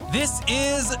This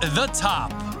is The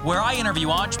Top, where I interview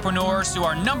entrepreneurs who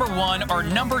are number one or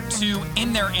number two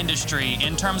in their industry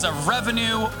in terms of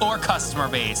revenue or customer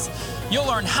base. You'll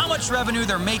learn how much revenue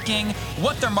they're making,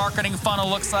 what their marketing funnel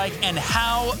looks like, and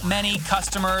how many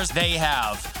customers they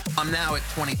have. I'm now at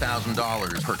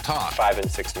 $20,000 per talk. 5 and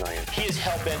 6 million. He is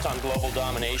hell-bent on global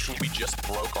domination. We just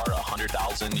broke our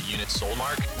 100,000 units sold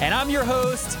mark. And I'm your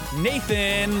host,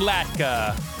 Nathan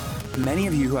Latka. Many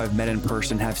of you who I've met in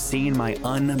person have seen my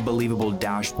unbelievable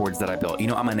dashboards that I built. You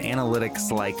know, I'm an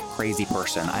analytics-like crazy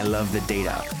person. I love the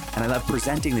data, and I love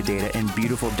presenting the data in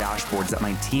beautiful dashboards that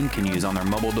my team can use on their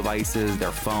mobile devices,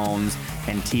 their phones,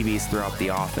 and TVs throughout the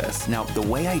office. Now, the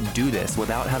way I do this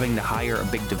without having to hire a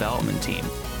big development team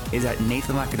is at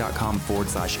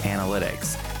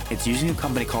nathanlatka.com/analytics. It's using a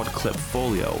company called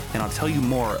Klipfolio, and I'll tell you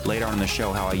more later on in the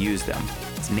show how I use them.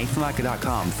 It's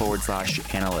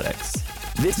nathanlatka.com/analytics.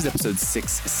 This is episode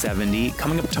 670.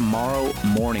 Coming up tomorrow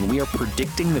morning, we are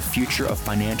predicting the future of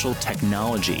financial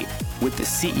technology with the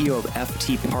CEO of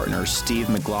FT Partners, Steve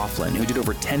McLaughlin, who did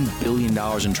over $10 billion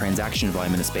in transaction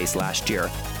volume in the space last year.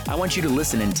 I want you to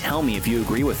listen and tell me if you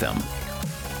agree with him.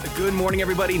 Good morning,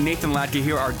 everybody. Nathan Latka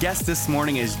here. Our guest this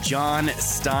morning is John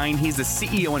Stein. He's the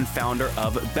CEO and founder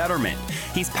of Betterment.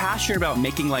 He's passionate about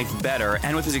making life better,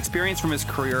 and with his experience from his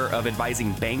career of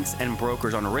advising banks and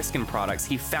brokers on risk and products,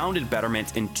 he founded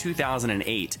Betterment in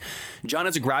 2008. John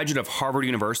is a graduate of Harvard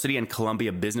University and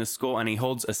Columbia Business School, and he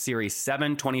holds a Series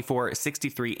 7, 24,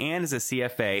 63, and is a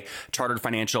CFA, Chartered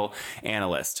Financial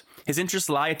Analyst. His interests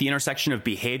lie at the intersection of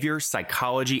behavior,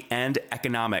 psychology, and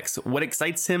economics. What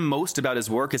excites him most about his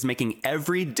work is making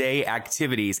everyday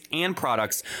activities and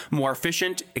products more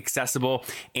efficient, accessible,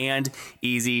 and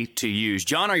easy to use.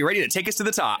 John, are you ready to take us to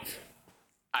the top?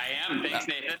 I am. Thanks,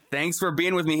 Nathan. Thanks for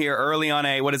being with me here early on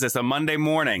a Monday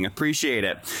morning. Appreciate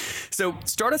it. So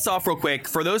start us off real quick.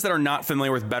 For those that are not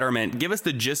familiar with Betterment, give us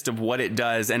the gist of what it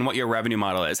does and what your revenue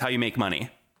model is, how you make money.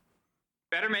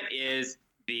 Betterment is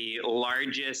the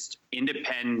largest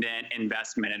independent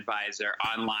investment advisor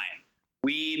online.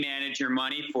 We manage your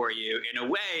money for you in a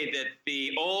way that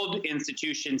the old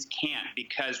institutions can't,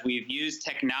 because we've used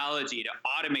technology to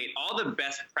automate all the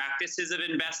best practices of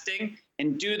investing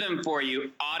and do them for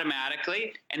you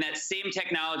automatically. And that same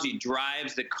technology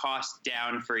drives the cost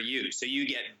down for you. So you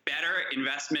get better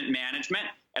investment management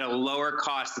at a lower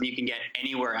cost than you can get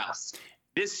anywhere else.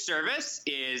 This service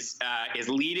is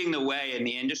leading the way in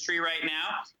the industry right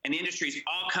now, and the industry is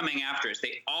all coming after us.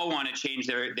 They all want to change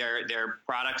their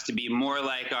products to be more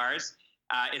like ours.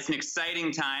 It's an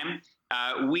exciting time.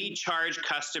 We charge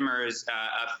customers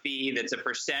a fee that's a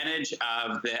percentage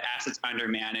of the assets under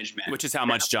management. Which is how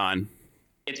much, John?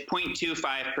 It's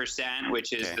 0.25%,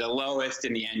 which is the lowest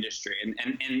in the industry.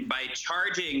 And by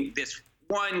charging this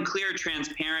one clear,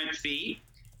 transparent fee,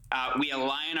 we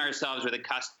align ourselves with a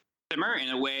customer in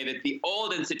a way that the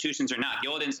old institutions are not. The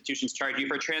old institutions charge you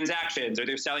for transactions, or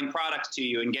they're selling products to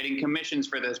you and getting commissions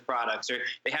for those products, or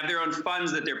they have their own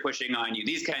funds that they're pushing on you,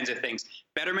 these kinds of things.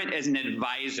 Betterment is an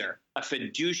advisor, a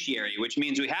fiduciary, which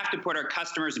means we have to put our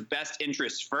customers' best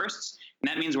interests first. And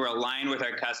that means we're aligned with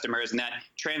our customers, and that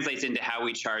translates into how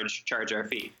we charge our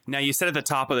fee. Now, you said at the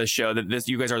top of the show that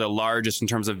you guys are the largest in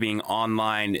terms of being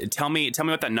online. Tell me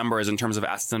what that number is in terms of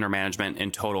assets under management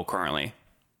in total currently.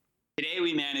 Today,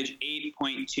 we manage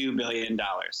 $8.2 billion.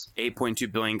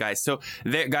 8.2 billion, guys. So,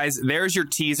 there's your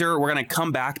teaser. We're going to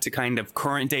come back to kind of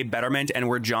current day Betterment and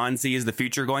where John sees the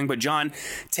future going. But John,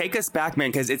 take us back, man,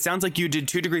 because it sounds like you did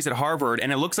 2 degrees at Harvard,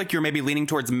 and it looks like you're maybe leaning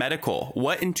towards medical.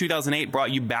 What in 2008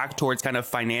 brought you back towards kind of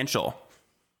financial?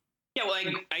 Yeah, well,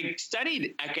 I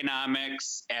studied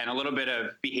economics and a little bit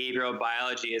of behavioral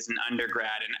biology as an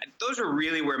undergrad, and those were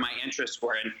really where my interests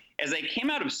were. And as I came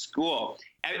out of school,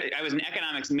 I was an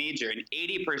economics major, and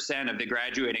 80% of the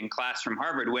graduating class from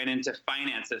Harvard went into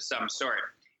finance of some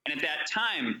sort. And at that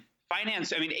time,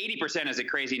 finance, 80% is a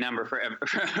crazy number for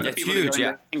people huge, in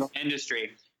a single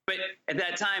industry. But at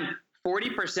that time,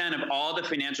 40% of all the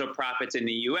financial profits in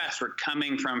the U.S. were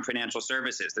coming from financial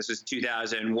services. This was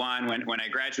 2001 when I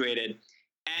graduated.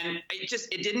 And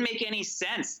it didn't make any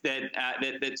sense that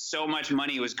so much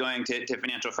money was going to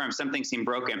financial firms. Something seemed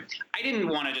broken. I didn't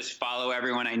want to just follow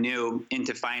everyone I knew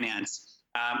into finance.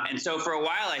 And so for a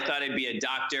while, I thought I'd be a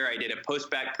doctor. I did a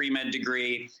post-bac pre-med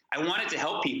degree. I wanted to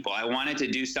help people. I wanted to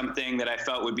do something that I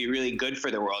felt would be really good for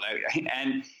the world.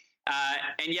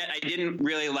 And yet I didn't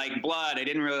really like blood. I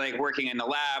didn't really like working in the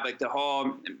lab. I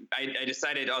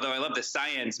decided, although I love the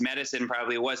science, medicine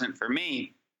probably wasn't for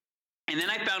me. And then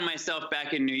I found myself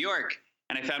back in New York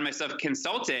and I found myself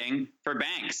consulting for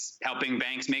banks, helping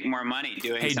banks make more money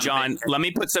doing. Hey, John, let me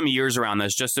put some years around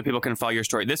this just so people can follow your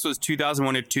story. This was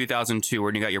 2001 to 2002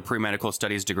 when you got your pre-medical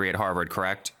studies degree at Harvard,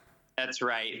 correct? That's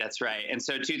right. And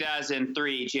so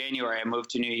 2003, January, I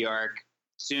moved to New York.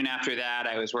 Soon after that,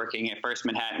 I was working at First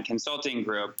Manhattan Consulting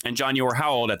Group. And John, you were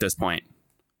how old at this point?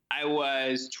 I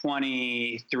was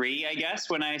 23, I guess,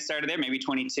 when I started there, maybe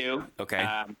 22. Okay.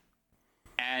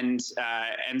 And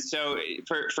so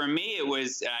for me, it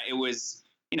was it was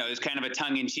kind of a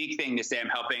tongue-in-cheek thing to say I'm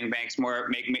helping banks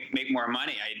make more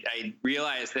money. I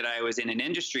realized that I was in an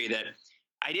industry that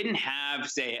I didn't have,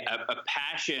 say, a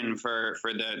passion for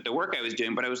the work I was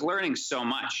doing, but I was learning so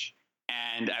much,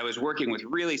 and I was working with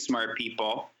really smart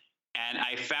people, and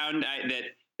I found that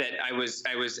I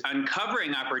was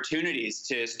uncovering opportunities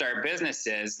to start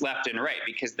businesses left and right,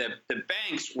 because the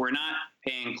banks were not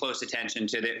paying close attention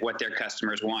to what their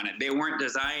customers wanted. They weren't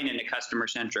designed in a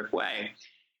customer-centric way.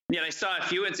 Yet I saw a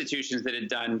few institutions that had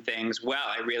done things well.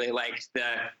 I really liked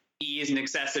the ease and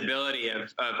accessibility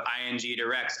of ING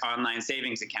Direct's online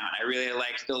savings account. I really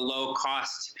liked the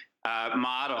low-cost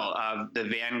model of the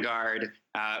Vanguard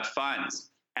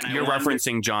funds. And you're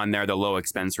referencing, John, there the low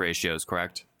expense ratios,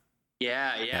 correct?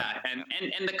 Yeah.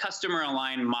 And the customer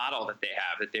aligned model that they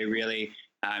have, that they really,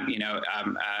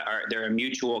 they're a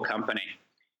mutual company.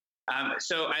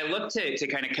 So I look to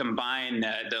kind of combine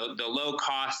the low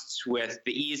costs with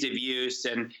the ease of use,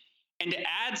 and to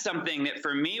add something that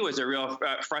for me was a real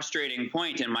frustrating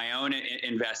point in my own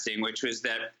investing, which was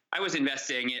that I was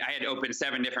investing. I had opened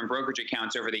 7 different brokerage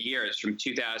accounts over the years, from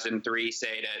 2003,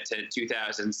 say, to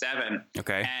 2007.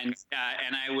 Okay. And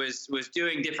I was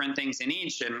doing different things in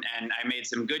each, and I made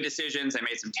some good decisions. I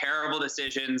made some terrible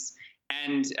decisions,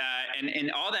 and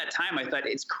in all that time, I thought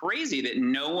it's crazy that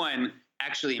no one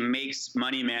actually makes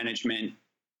money management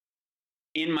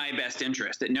in my best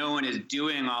interest, that no one is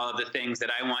doing all of the things that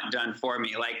I want done for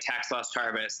me, like tax loss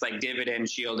harvest, like dividend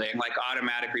shielding, like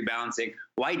automatic rebalancing.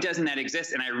 Why doesn't that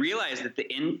exist? And I realized that the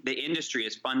industry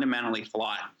is fundamentally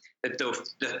flawed, that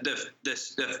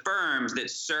the firms that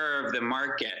serve the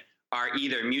market are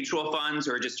either mutual funds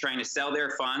who are just trying to sell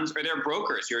their funds, or they're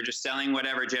brokers who are just selling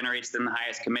whatever generates them the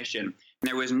highest commission. And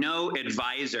there was no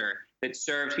advisor that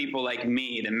served people like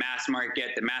me, the mass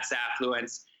market, the mass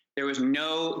affluence. There was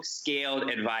no scaled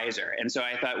advisor. And so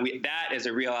I thought that is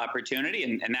a real opportunity.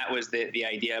 And that was the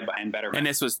idea behind Betterment. And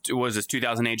this was this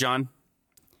 2008, John?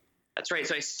 That's right.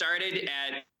 So I started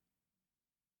at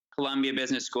Columbia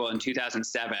Business School in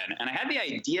 2007. And I had the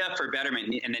idea for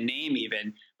Betterment and the name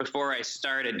even before I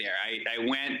started there. I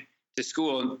went to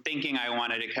school thinking I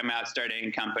wanted to come out starting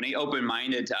a company,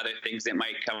 open-minded to other things that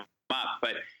might come up.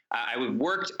 But I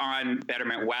worked on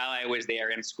Betterment while I was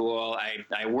there in school.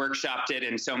 I workshopped it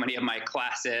in so many of my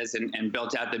classes and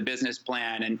built out the business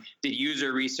plan and did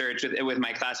user research with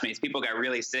my classmates. People got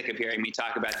really sick of hearing me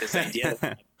talk about this idea.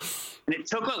 And it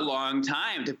took a long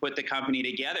time to put the company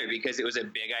together because it was a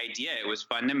big idea. It was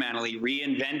fundamentally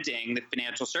reinventing the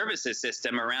financial services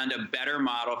system around a better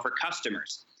model for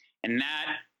customers. And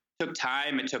that took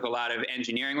time. It took a lot of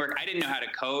engineering work. I didn't know how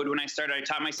to code when I started. I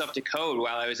taught myself to code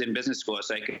while I was in business school,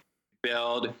 so I could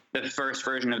build the first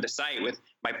version of the site with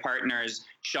my partners,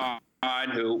 Sean,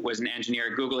 who was an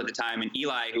engineer at Google at the time, and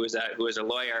Eli, who was a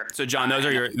lawyer. So, John, those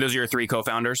are your 3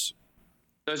 co-founders?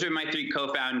 Those are my 3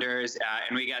 co-founders,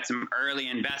 and we got some early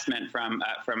investment from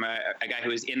a guy who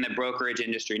was in the brokerage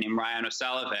industry named Ryan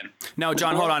O'Sullivan. Now,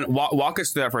 John, hold on. Walk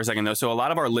us through that for a second, though. So a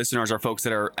lot of our listeners are folks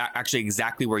that are actually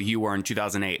exactly where you were in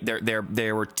 2008.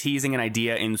 They were teasing an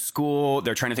idea in school.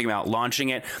 They're trying to think about launching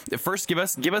it. First, give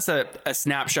us a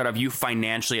snapshot of you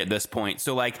financially at this point.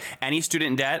 So, like, any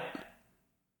student debt?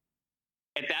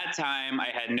 At that time, I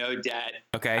had no debt.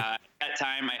 Okay. At that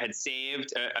time, I had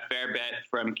saved a fair bit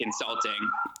from consulting.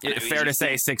 Fair to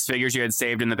say 6 figures you had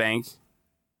saved in the bank?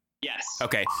 Yes.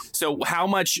 Okay. So how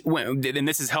much, and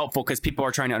this is helpful because people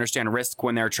are trying to understand risk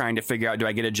when they're trying to figure out, do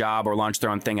I get a job or launch their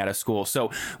own thing out of school?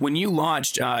 So when you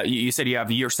launched, you said you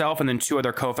have yourself and then 2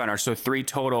 other co-founders, so 3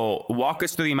 total. Walk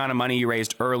us through the amount of money you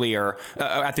raised earlier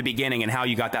at the beginning and how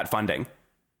you got that funding.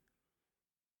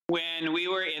 When we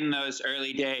were in those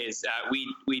early days,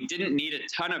 we didn't need a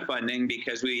ton of funding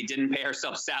because we didn't pay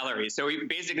ourselves salaries. So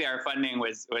basically our funding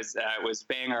was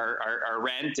paying our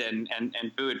rent and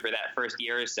food for that first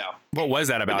year or so. What was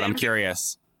that about? I'm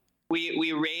curious.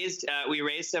 We raised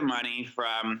some money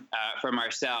from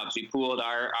ourselves. We pooled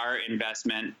our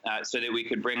investment so that we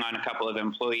could bring on a couple of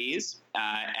employees,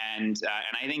 and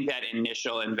I think that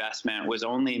initial investment was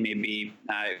only maybe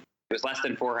was less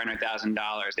than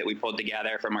 $400,000 that we pulled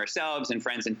together from ourselves and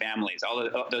friends and families. All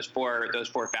of those four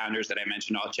founders that I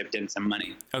mentioned all chipped in some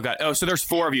money. Okay. Oh, so there's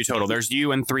 4 of you total. There's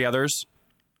you and 3 others.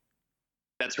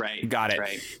 That's right. Got it.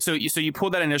 Right. So you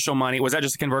pulled that initial money. Was that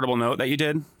just a convertible note that you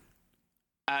did?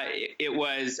 It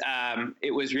was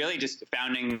really just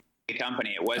founding the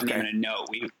company. It wasn't even a note.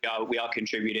 We all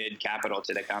contributed capital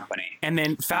to the company. And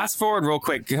then fast forward real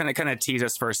quick, kind of tease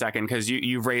us for a second, because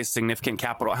you've raised significant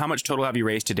capital. How much total have you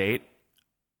raised to date?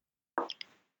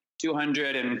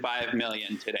 $205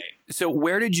 million today. So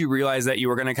where did you realize that you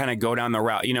were going to kind of go down the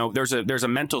route? You know, there's a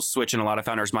mental switch in a lot of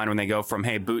founders' mind when they go from,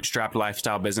 hey, bootstrapped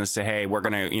lifestyle business to, hey, we're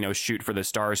going to, shoot for the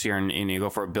stars here and you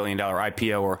go for $1 billion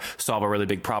IPO or solve a really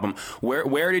big problem.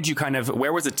 Where did you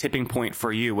where was the tipping point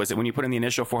for you? Was it when you put in the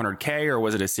initial 400K, or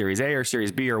was it a Series A or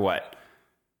Series B or what?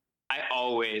 I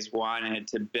always wanted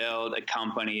to build a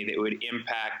company that would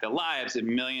impact the lives of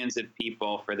millions of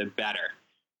people for the better.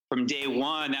 From day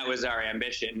one, that was our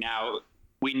ambition. Now,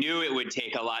 we knew it would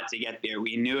take a lot to get there.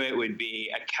 We knew it would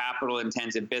be a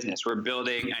capital-intensive business. We're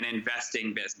building an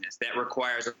investing business that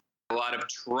requires a lot of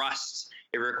trust.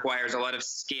 It requires a lot of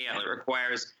scale. It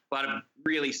requires a lot of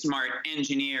really smart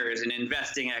engineers and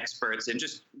investing experts and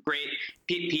just great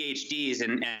PhDs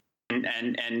and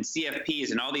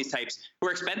CFPs and all these types who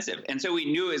are expensive. And so we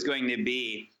knew it was going to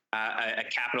be a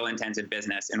capital-intensive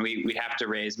business, and we'd have to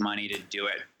raise money to do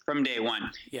it from day one.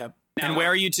 Yep. Now, and where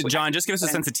are you John? Just give us a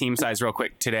sense of team size real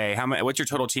quick today. What's your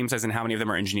total team size, and how many of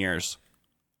them are engineers?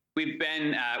 We've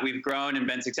grown and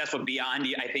been successful beyond,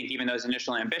 I think, even those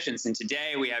initial ambitions. And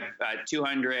today we have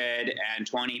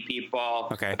 220 people.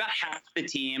 Okay. About half the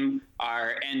team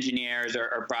are engineers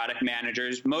or product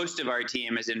managers. Most of our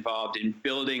team is involved in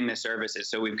building the services.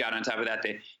 So we've got on top of that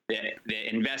the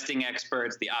investing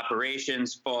experts, the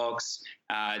operations folks,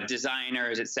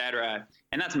 designers, et cetera.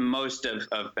 And that's most of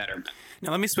Betterment.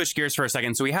 Now, let me switch gears for a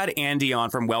second. So we had Andy on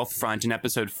from Wealthfront in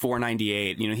episode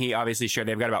 498. He obviously shared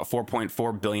they've got about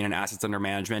 $4.4 billion in assets under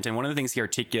management. And one of the things he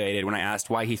articulated when I asked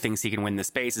why he thinks he can win the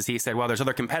space is he said, well, there's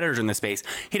other competitors in the space.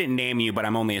 He didn't name you, but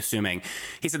I'm only assuming.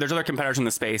 He said there's other competitors in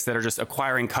the space that are just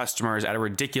acquiring customers at a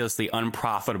ridiculously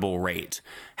unprofitable rate.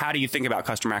 How do you think about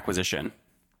customer acquisition?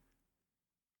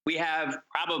 We have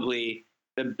probably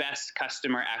the best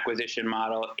customer acquisition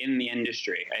model in the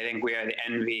industry. I think we are the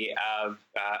envy of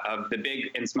the big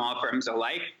and small firms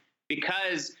alike,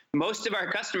 because most of our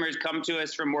customers come to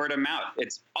us from word of mouth.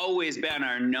 It's always been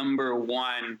our number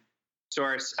one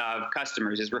source of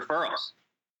customers is referrals.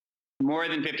 More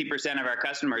than 50% of our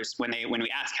customers, when we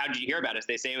ask, how did you hear about us?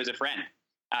 They say it was a friend.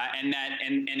 And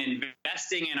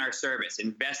investing in our service,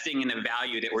 investing in the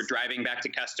value that we're driving back to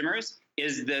customers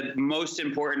is the most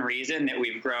important reason that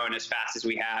we've grown as fast as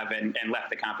we have and left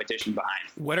the competition behind.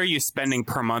 What are you spending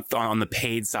per month on the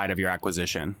paid side of your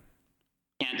acquisition?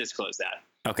 Can't disclose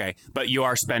that. Okay, but you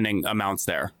are spending amounts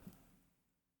there.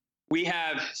 We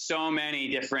have so many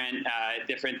different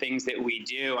things that we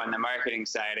do on the marketing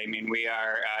side. I mean, we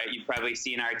are, you've probably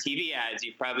seen our TV ads.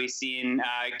 You've probably seen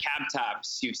cab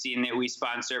tops. You've seen that we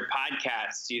sponsor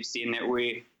podcasts. You've seen that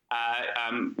we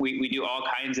do all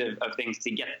kinds of things to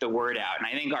get the word out. And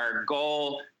I think our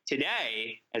goal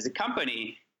today as a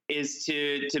company is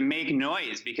to make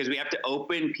noise, because we have to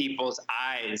open people's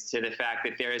eyes to the fact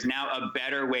that there is now a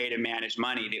better way to manage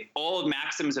money. The old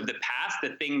maxims of the past,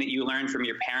 the thing that you learned from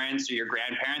your parents or your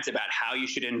grandparents about how you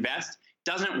should invest,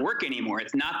 doesn't work anymore.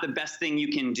 It's not the best thing you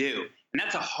can do. And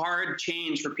that's a hard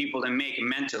change for people to make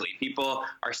mentally. People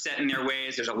are set in their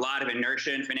ways. There's a lot of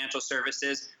inertia in financial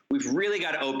services. We've really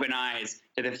got to open eyes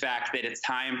to the fact that it's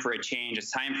time for a change.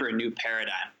 It's time for a new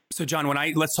paradigm. So John,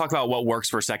 let's talk about what works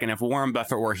for a second. If Warren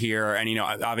Buffett were here, and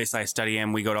obviously I study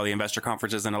him, we go to all the investor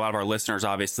conferences, and a lot of our listeners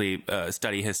obviously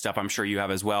study his stuff. I'm sure you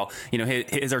have as well.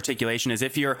 His articulation is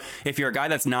if you're a guy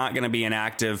that's not going to be an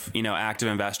active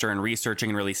investor and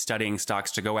researching and really studying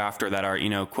stocks to go after that are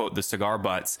quote the cigar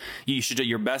butts, you should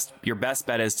your best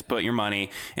bet is to put your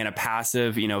money in a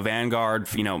passive Vanguard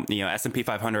S&P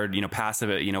 500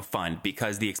 passive fund,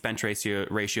 because the expense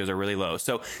ratios are really low.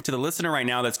 So to the listener right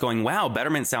now that's going, wow,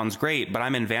 Betterment sounds great, but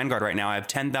I'm in Vanguard right now. I have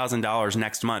 $10,000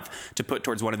 next month to put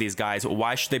towards one of these guys.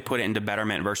 Why should they put it into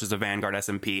Betterment versus a Vanguard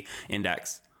S&P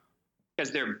index?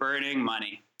 Because they're burning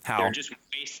money. How? They're just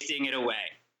wasting it away.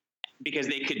 Because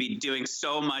they could be doing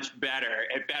so much better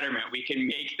at Betterment. We can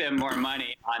make them more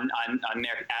money on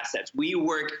their assets. We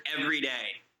work every day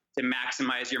to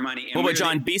maximize your money. Well, but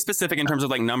John, be specific in terms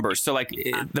of numbers. So how's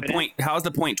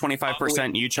the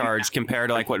 0.25% you charge compared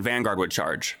to what Vanguard would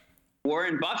charge?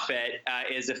 Warren Buffett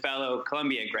is a fellow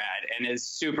Columbia grad and is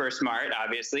super smart,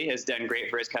 obviously, has done great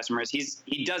for his customers.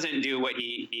 He doesn't do what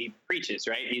he preaches,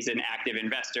 right? He's an active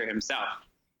investor himself.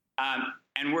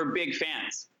 and we're big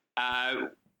fans.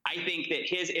 I think that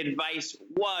his advice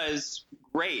was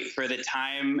great for the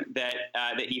time that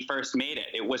he first made it.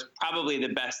 It was probably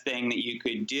the best thing that you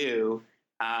could do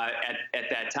at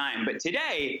that time. But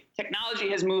today, technology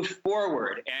has moved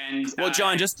forward. And well,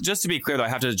 John, just to be clear, though, I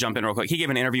have to jump in real quick. He gave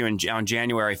an interview on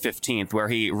January 15th where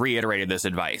he reiterated this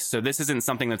advice. So this isn't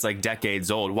something that's like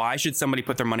decades old. Why should somebody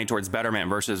put their money towards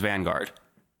Betterment versus Vanguard?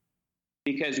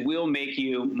 Because we'll make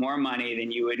you more money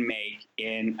than you would make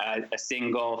in a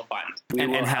single fund.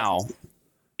 And how?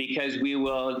 Because we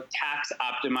will tax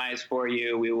optimize for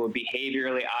you. We will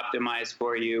behaviorally optimize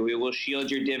for you. We will shield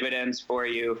your dividends for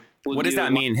you. What does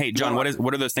that mean? Hey, John,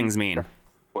 what do those things mean?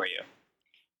 For you.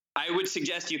 I would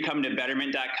suggest you come to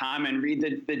betterment.com and read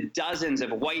the dozens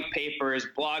of white papers,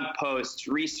 blog posts,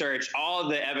 research, all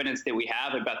the evidence that we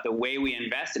have about the way we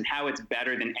invest and how it's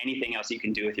better than anything else you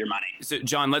can do with your money. So,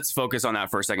 John, let's focus on that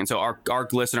for a second. So our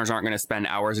listeners aren't going to spend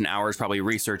hours and hours probably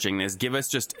researching this. Give us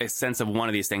just a sense of one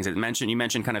of these things. You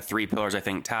mentioned kind of three pillars, I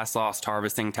think: tax loss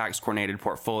harvesting, tax coordinated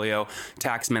portfolio,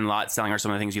 tax min lot selling are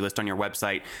some of the things you list on your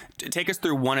website. Take us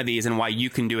through one of these and why you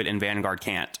can do it and Vanguard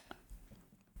can't.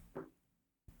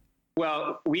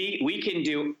 Well, we can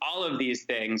do all of these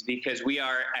things because we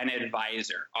are an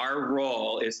advisor. Our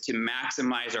role is to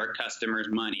maximize our customers'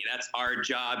 money. That's our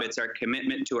job. It's our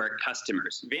commitment to our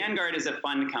customers. Vanguard is a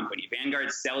fund company.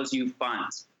 Vanguard sells you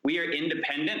funds. We are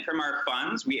independent from our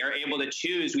funds. We are able to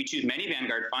choose. We choose many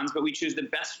Vanguard funds, but we choose the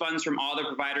best funds from all the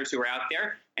providers who are out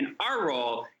there. And our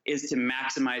role is to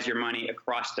maximize your money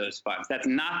across those funds. That's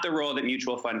not the role that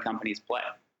mutual fund companies play.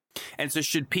 And so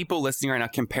should people listening right now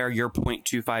compare your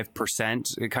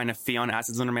 0.25% kind of fee on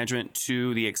assets under management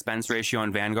to the expense ratio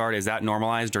on Vanguard? Is that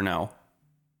normalized or no?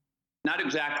 Not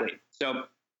exactly. So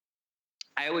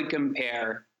I would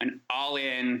compare an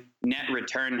all-in net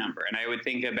return number, and I would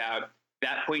think about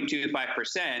that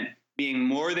 0.25% being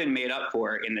more than made up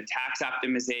for in the tax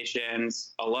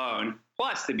optimizations alone,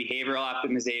 plus the behavioral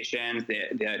optimizations,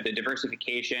 the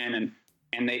diversification,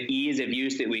 and the ease of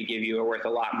use that we give you are worth a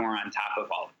lot more on top of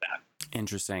all of that.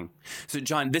 Interesting. So,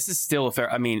 John, this is still a fair.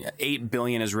 I mean, $8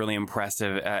 billion is really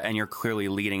impressive, and you're clearly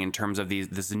leading in terms of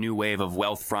this new wave of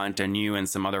Wealthfront, and you and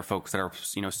some other folks that are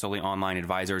solely online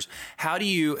advisors. How do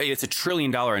you? It's $1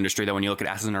 trillion industry though. When you look at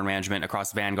assets under management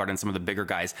across Vanguard and some of the bigger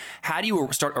guys, how do you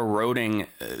start eroding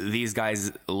these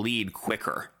guys' lead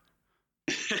quicker?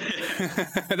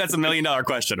 That's $1 million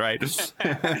question, right?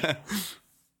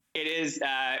 It is.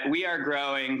 We are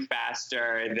growing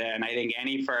faster than I think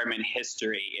any firm in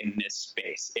history in this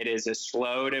space. It is a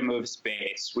slow to move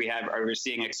space. We're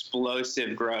seeing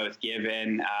explosive growth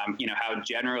given how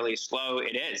generally slow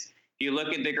it is. If you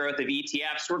look at the growth of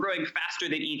ETFs, we're growing faster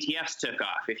than ETFs took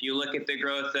off. If you look at the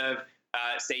growth of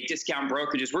say discount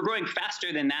brokerages, we're growing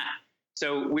faster than that.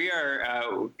 So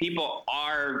people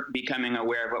are becoming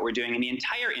aware of what we're doing, and the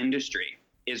entire industry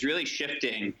is really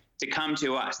shifting to come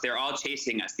to us. They're all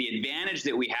chasing us. The advantage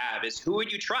that we have is, who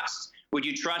would you trust? Would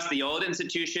you trust the old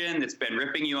institution that's been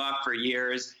ripping you off for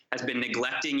years, has been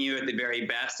neglecting you at the very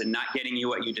best and not getting you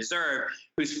what you deserve,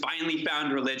 who's finally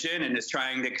found religion and is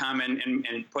trying to come and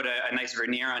put a nice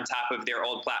veneer on top of their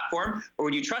old platform? Or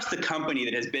would you trust the company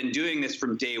that has been doing this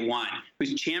from day one,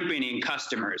 who's championing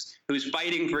customers, who's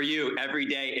fighting for you every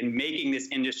day and making this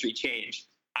industry change?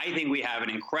 I think we have an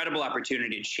incredible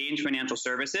opportunity to change financial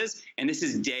services, and this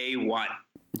is day one.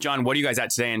 John, what are you guys at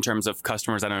today in terms of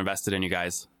customers that are invested in you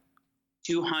guys?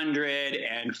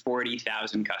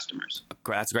 240,000 customers.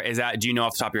 That's great. Do you know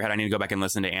off the top of your head? I need to go back and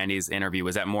listen to Andy's interview.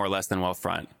 Was that more or less than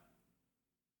Wealthfront?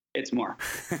 It's more.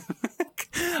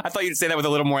 I thought you'd say that with a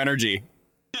little more energy.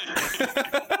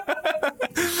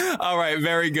 All right,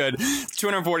 very good.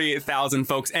 248,000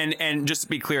 folks. And just to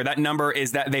be clear, that number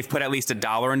is that they've put at least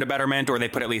 $1 into Betterment, or they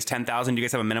put at least 10,000. Do you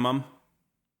guys have a minimum?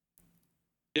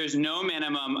 There's no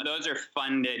minimum. Those are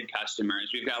funded customers.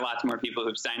 We've got lots more people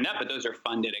who've signed up, but those are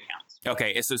funded accounts.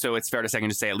 Okay, so it's fair to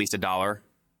say at least $1?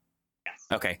 Yes.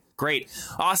 Okay, great.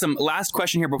 Awesome. Last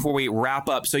question here before we wrap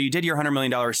up. So you did your $100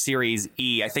 million Series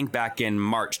E, I think back in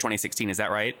March 2016. Is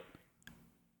that right?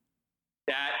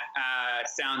 That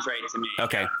sounds right to me.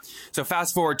 Okay. So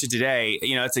fast forward to today,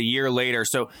 it's a year later.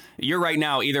 So you're right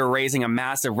now either raising a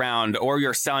massive round or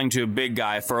you're selling to a big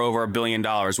guy for over $1 billion.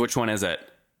 Which one is it?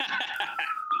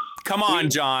 Come on,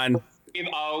 John. We've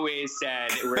always said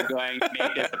we're going to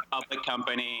make this a public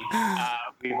company.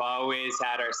 We've always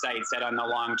had our sights set on the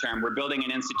long term. We're building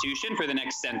an institution for the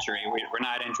next century. We're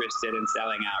not interested in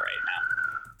selling out right now.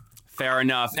 Fair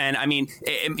enough. And I mean,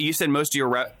 you said most of your,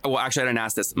 well, actually, I didn't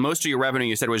ask this. Most of your revenue,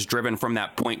 you said, was driven from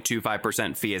that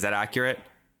 0.25% fee. Is that accurate?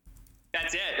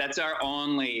 That's it. That's our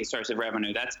only source of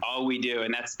revenue. That's all we do.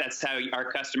 And that's how our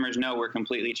customers know we're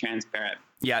completely transparent.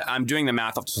 Yeah, I'm doing the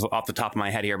math off the top of my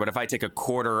head here, but if I take a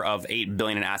quarter of $8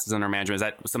 billion in assets under management, is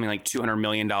that something like $200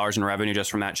 million in revenue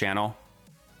just from that channel?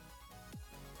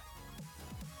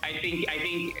 I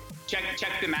think check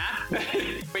the math,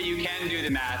 but you can do the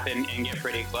math and get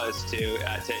pretty close to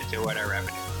what our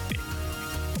revenue would be.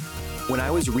 When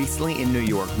I was recently in New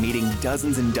York meeting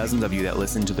dozens and dozens of you that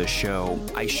listen to the show,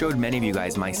 I showed many of you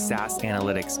guys my SaaS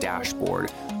Analytics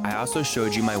dashboard. I also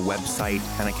showed you my website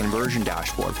and a conversion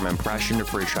dashboard from impression to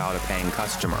free trial to paying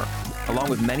customer, along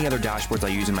with many other dashboards I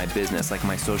use in my business, like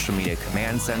my social media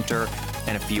command center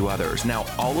and a few others. Now,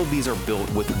 all of these are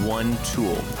built with one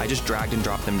tool. I just dragged and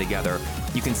dropped them together.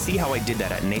 You can see how I did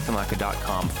that at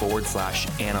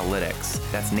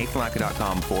nathanlatka.com/analytics. That's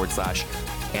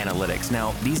nathanlatka.com/analytics.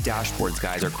 Now, these dashboards,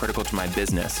 guys, are critical to my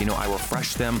business. You know, I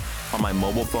refresh them on my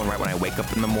mobile phone right when I wake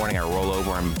up in the morning. I roll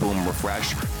over and boom,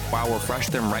 refresh. Or I'll refresh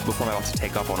them right before I'm about to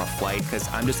take off on a flight because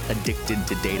I'm just addicted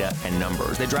to data and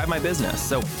numbers. They drive my business.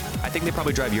 So I think they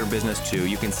probably drive your business too.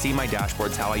 You can see my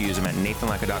dashboards, how I use them at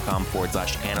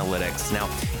nathanlatka.com/analytics. Now,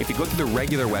 if you go to the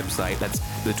regular website,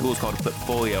 the tool is called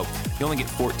Flipfolio, you only get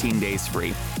 14 days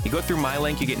free. You go through my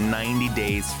link, you get 90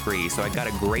 days free. So I got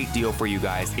a great deal for you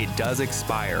guys. It does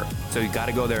expire, so you got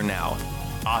to go there now.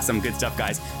 Awesome. Good stuff,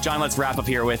 guys. John, let's wrap up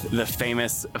here with the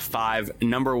famous 5.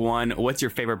 Number 1, what's your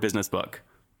favorite business book?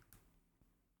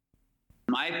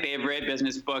 My favorite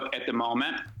business book at the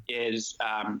moment is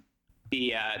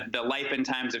the Life and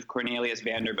Times of Cornelius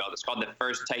Vanderbilt. It's called The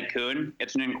First Tycoon.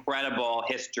 It's an incredible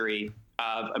history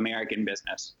of American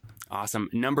business. Awesome.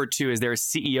 Number 2, is there a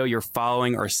CEO you're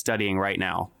following or studying right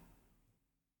now?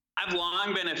 I've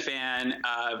long been a fan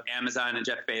of Amazon and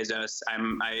Jeff Bezos.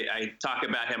 I talk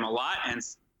about him a lot, and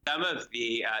some of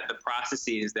the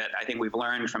processes that I think we've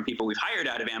learned from people we've hired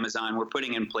out of Amazon, we're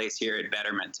putting in place here at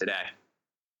Betterment today.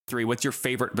 3, what's your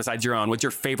favorite, besides your own, what's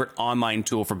your favorite online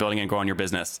tool for building and growing your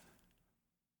business?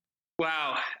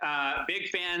 Wow. Big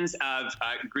fans of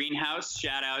Greenhouse.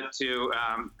 Shout out to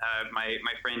my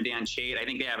friend Dan Chait. I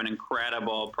think they have an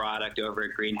incredible product over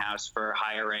at Greenhouse for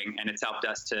hiring, and it's helped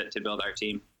us to build our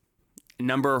team.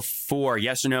 Number 4,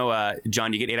 yes or no,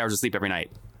 John, do you get 8 hours of sleep every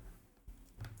night?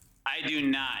 I do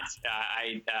not.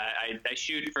 I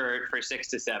shoot for 6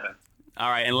 to 7. All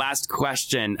right, and last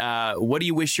question. What do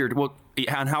you wish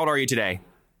how old are you today?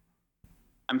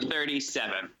 I'm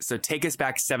 37. So take us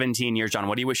back 17 years, John.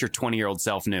 What do you wish your 20-year-old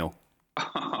self knew?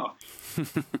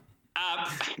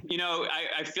 You know,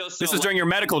 I feel so... This was during your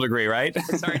medical degree, right?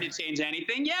 It's hard to change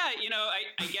anything. Yeah, you know,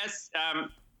 I guess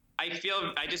I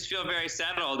just feel very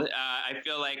settled. I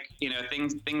feel like, you know,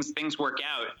 things work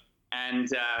out. And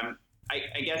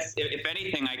I guess if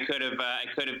anything, I could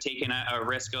have taken a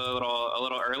risk a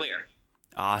little earlier.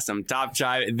 Awesome. Top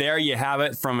Tribe. There you have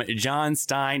it from John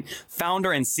Stein,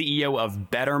 founder and CEO of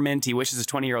Betterment. He wishes his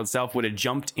 20-year-old self would have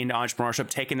jumped into entrepreneurship,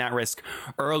 taken that risk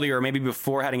earlier, maybe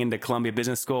before heading into Columbia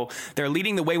Business School. They're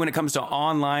leading the way when it comes to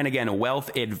online, again,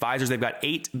 wealth advisors. They've got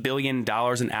 $8 billion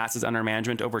in assets under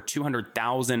management, over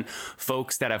 200,000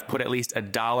 folks that have put at least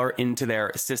 $1 into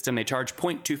their system. They charge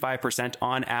 0.25%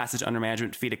 on assets under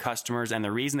management fee to customers. And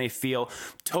the reason they feel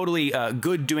totally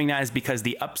good doing that is because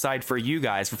the upside for you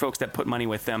guys, for folks that put money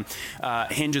with them,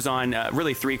 hinges on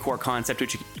really 3 core concepts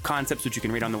which you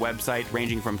can read on the website,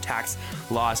 ranging from tax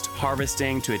loss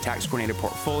harvesting to a tax coordinated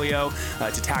portfolio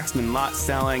to taxman lot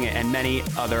selling and many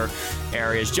other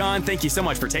areas. John, thank you so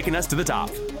much for taking us to the top.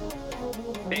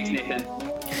 Thanks, Nathan.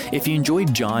 If you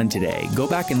enjoyed John today, go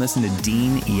back and listen to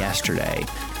Dean yesterday.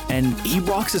 And he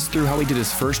walks us through how he did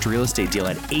his first real estate deal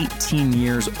at 18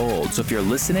 years old. So if you're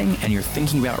listening and you're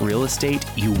thinking about real estate,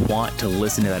 you want to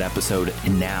listen to that episode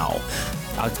now.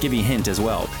 I'll give you a hint as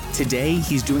well. Today,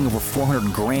 he's doing over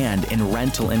 $400,000 in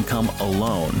rental income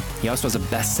alone. He also has a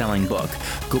best-selling book.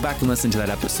 Go back and listen to that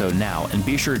episode now, and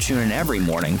be sure to tune in every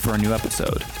morning for a new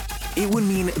episode. It would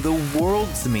mean the world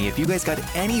to me if you guys got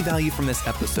any value from this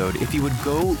episode, if you would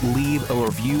go leave a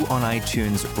review on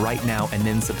iTunes right now and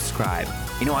then subscribe.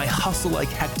 You know, I hustle like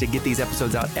heck to get these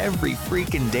episodes out every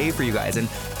freaking day for you guys, and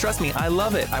trust me, I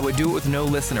love it. I would do it with no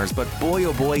listeners, but boy,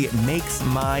 oh boy, it makes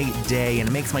my day and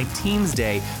it makes my team's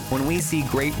day when we see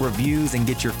great reviews and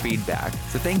get your feedback.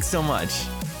 So thanks so much.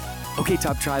 Okay,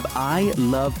 Top Tribe, I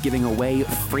love giving away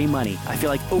free money. I feel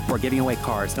like Oprah giving away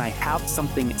cars, and I have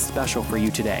something special for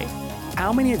you today.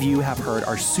 How many of you have heard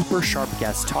our super sharp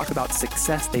guests talk about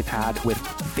success they've had with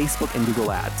Facebook and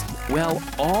Google Ads? Well,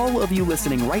 all of you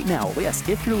listening right now, yes,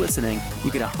 if you're listening,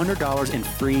 you get $100 in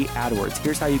free AdWords.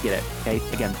 Here's how you get it, okay?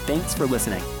 Again, thanks for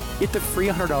listening. Get the free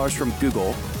 $100 from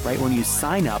Google, right, when you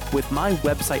sign up with my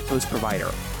website host provider,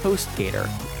 HostGator.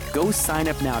 Go sign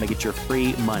up now to get your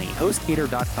free money.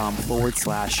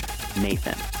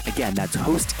 HostGator.com/Nathan. Again, that's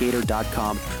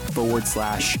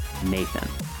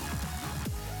HostGator.com/Nathan.